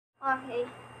Okay.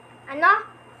 Ano?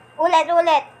 Ulit.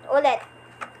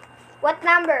 What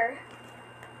number?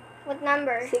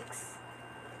 6.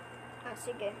 Ah,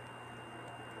 sige.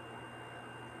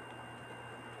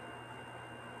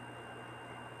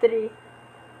 3.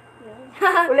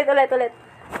 Ulit.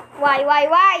 Why?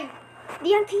 Hindi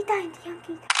yan kita.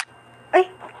 Ay!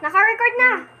 Naka-record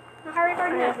na.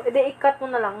 Edi, i-cut mo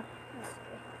na lang.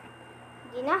 Sige.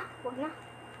 Hindi na. Huwag na.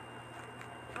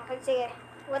 Okay, sige.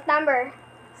 What number?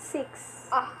 6.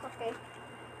 Ah, okay.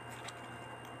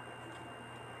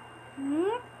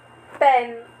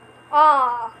 10.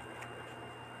 Oh.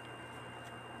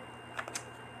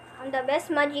 I'm the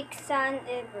best magician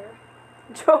ever.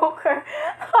 Joker.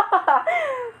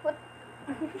 What?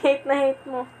 Hate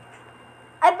mo.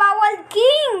 Ay, bawal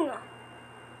king!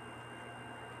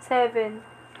 7.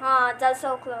 Ah, that's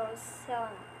so close. 2.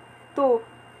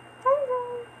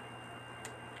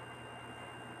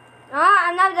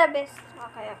 Ah, I'm not the best.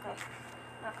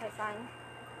 Okay,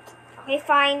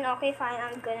 fine.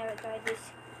 I'm gonna retry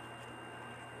this.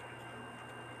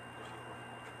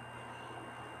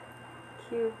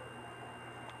 Q.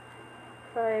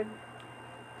 5.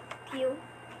 Q.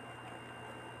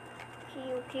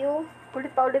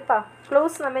 Ulit pa.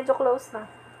 Close na. Medyo close na.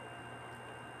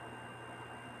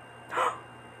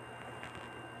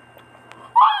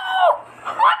 Oh!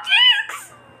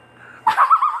 Jinx!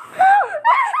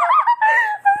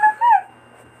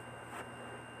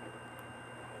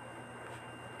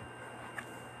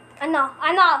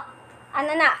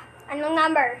 Ano na? Anong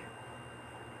number?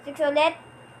 6 ulit?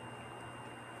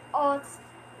 O,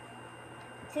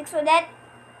 6 ulit?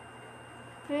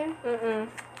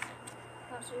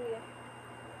 Oh, sige.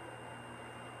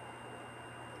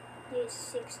 Please,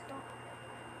 6 to.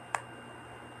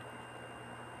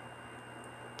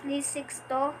 Please, 6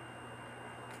 to.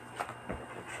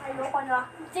 Ayoko na.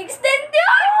 16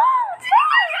 yun!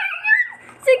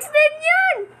 16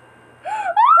 yun!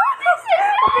 Okay.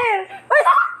 Ay!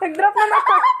 Nag-drop na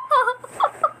ako.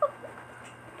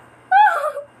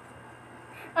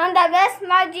 I'm the best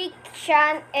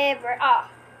magician ever.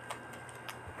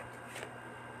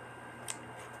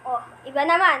 Oh, iba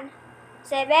naman.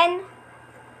 7.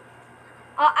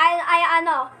 Oh,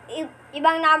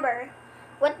 ibang number.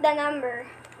 What the number?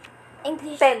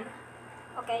 English. 10.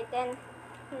 Okay, 10.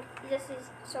 This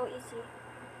is so easy.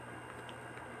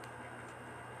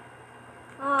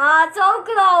 Ah, so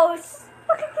close.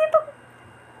 Bakit dito?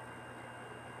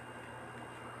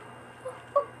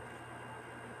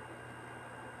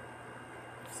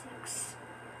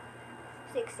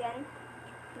 Six yan.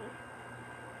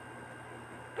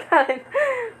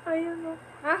 Ayun mo.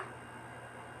 Ha?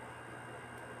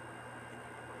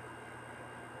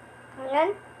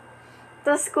 Ayan?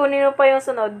 Tapos kunin mo pa yung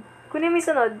sunod. Kunin mo yung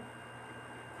sunod.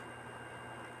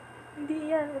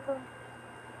 Hindi yan. Ito.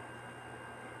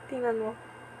 Tingnan mo.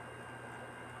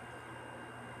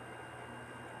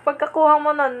 Pagkakuha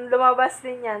mo nun, lumabas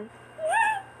din yan.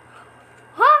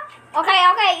 Huh?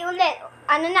 Okay, ulit.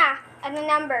 Ano na? Ano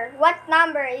number? What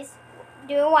number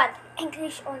do you want?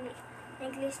 English only.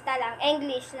 English na lang. 8?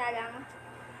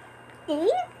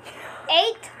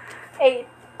 8.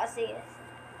 Oh, sige.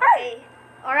 Okay.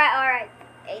 Alright.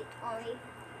 8 only.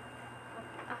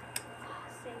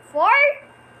 4?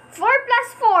 4 plus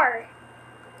 4.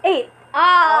 8.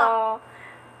 Ah.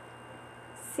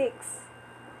 6.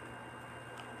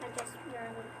 I just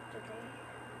learned it today.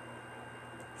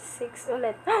 6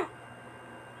 ulit.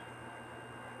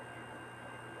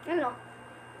 Ano?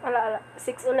 Ala.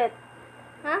 6 ulit.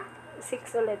 Ha?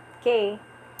 6 ulit. K.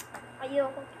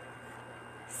 Ayoko.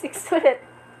 6 ulit.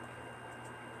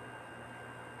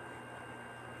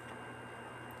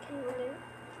 Okay, ulit.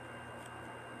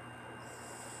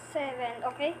 7.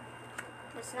 Okay.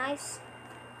 That's nice.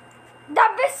 The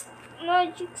best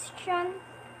magician.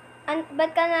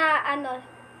 Ba't ka na,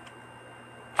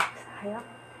 Sayang.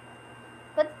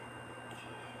 But,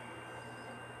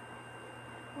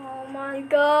 oh my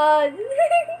God.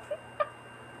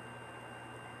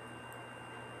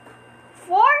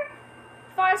 4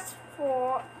 plus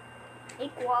 4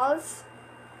 equals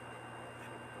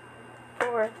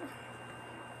 4.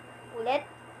 ulit.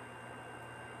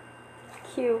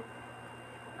 Q.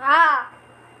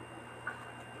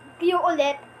 Q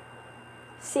ulit.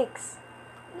 6.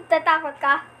 Natatakot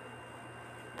ka?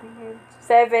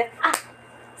 7.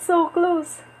 So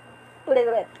close.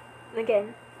 Ulit.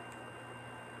 Again.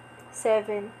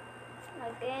 7.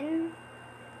 Again.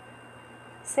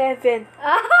 7.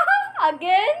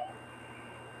 Again?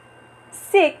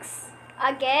 6.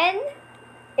 Again?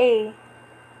 A.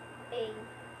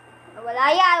 Wala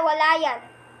yan.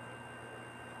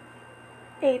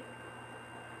 8.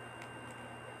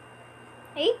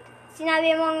 8?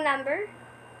 Sinabi mo ang number?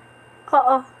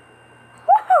 Oo.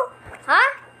 Ha?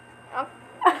 Okay.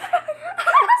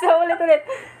 So, ulit.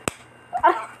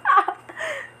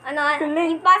 Ano?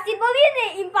 Galing. Impossible yun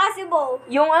eh. Impossible.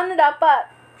 Yung ano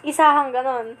dapat, isahang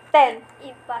ganon. 10.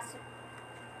 Impossible.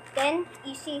 10?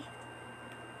 Easy.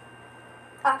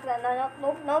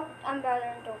 Nope. I'm better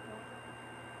than joke.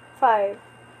 5.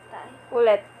 Tayo.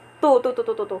 Ulit. 2.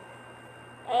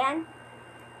 Ayan.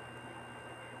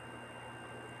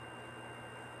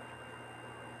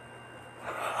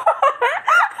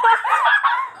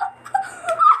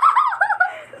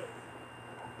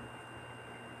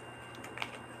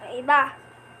 Ay, iba.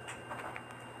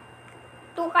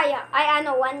 2 kaya. Ay,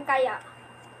 1 kaya.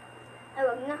 Ay,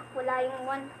 wag na. Wala yung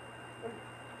 1.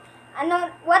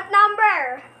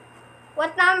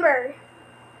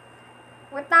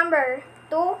 What number?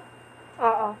 2? Oo.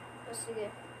 Oh, sige.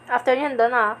 After nyan,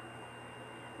 doon na.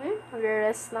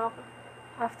 Mag-rest Hmm? na ako.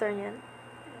 After nyan.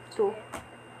 2.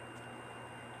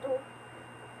 2.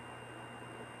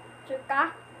 Sure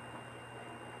ka?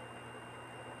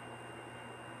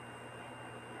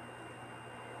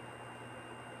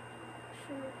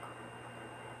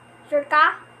 Sure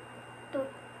ka? 2.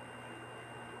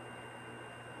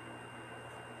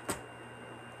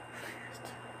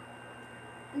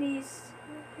 Please.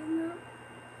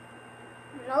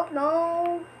 Nope, no.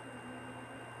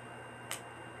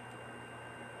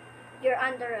 You're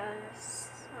under us.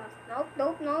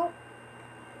 Nope.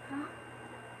 Huh?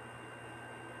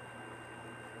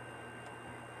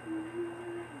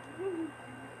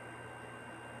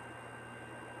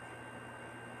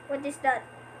 What is that?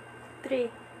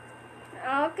 3.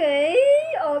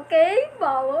 Okay.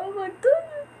 Bawal mo dun.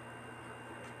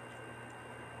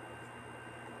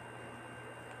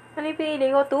 Ano yung pinili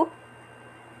ko? 2?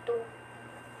 2.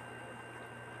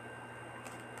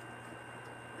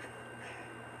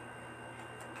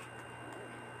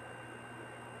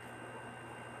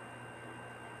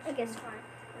 I guess fine.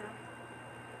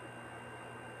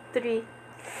 3.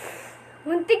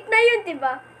 Muntik na yun,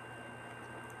 diba?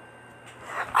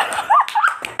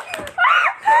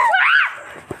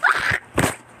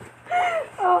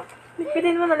 Oh,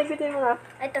 ligpitin mo na.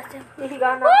 Ito, siya.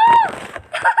 Hihiga na.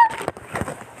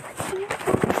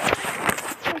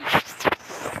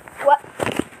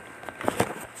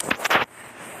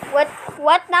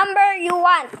 What number you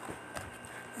want?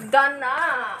 Done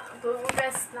na.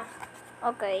 Rest na.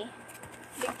 Okay.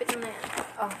 Ligpit mo na yan.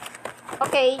 Oh.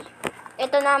 Okay.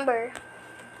 Ito number.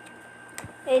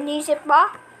 Iniisip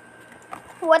ba?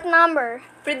 What number?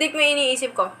 Predict mo yung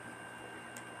iniisip ko.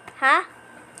 Ha?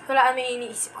 Hulaan mo yung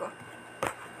iniisip ko.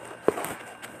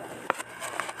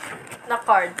 Na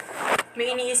card.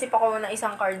 May iniisip ako na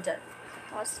isang card dyan.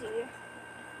 O, sige.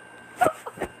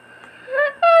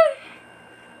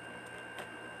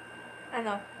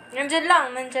 Ano? Nandyan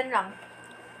lang.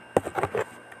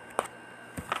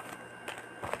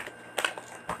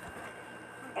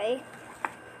 Okay.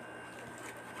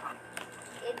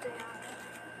 Ito yung...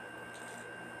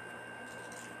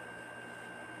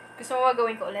 Gusto mo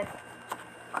gawin ko ulit?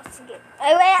 O, sige.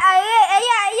 Ay!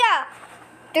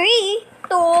 3,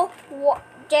 2,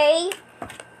 J.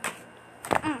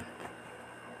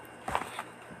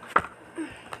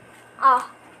 Ah.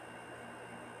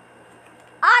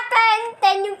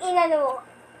 10 yung inano mo.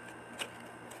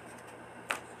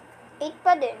 8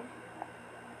 pa din.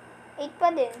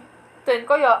 10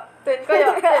 kaya.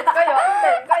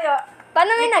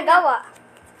 Paano mo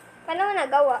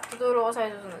nagawa? Tuturo ko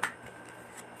sa'yo susunod.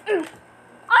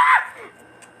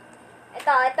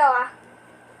 Ito ah.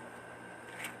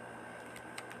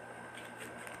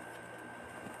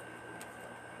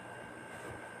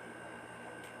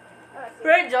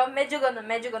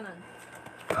 Medyo ganun.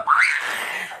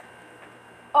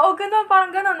 Oo, ganun.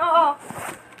 Parang ganun. Oo.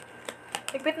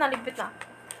 Ligpit na.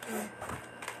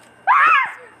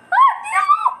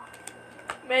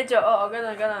 Medyo, oo.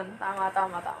 Ganun.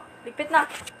 Tama. Ligpit na.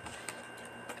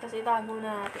 Tapos itahan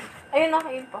muna natin. Ayun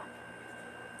pa.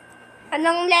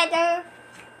 Anong letter?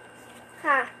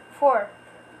 Ha? 4.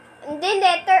 Hindi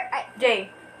letter. Ay,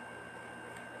 J.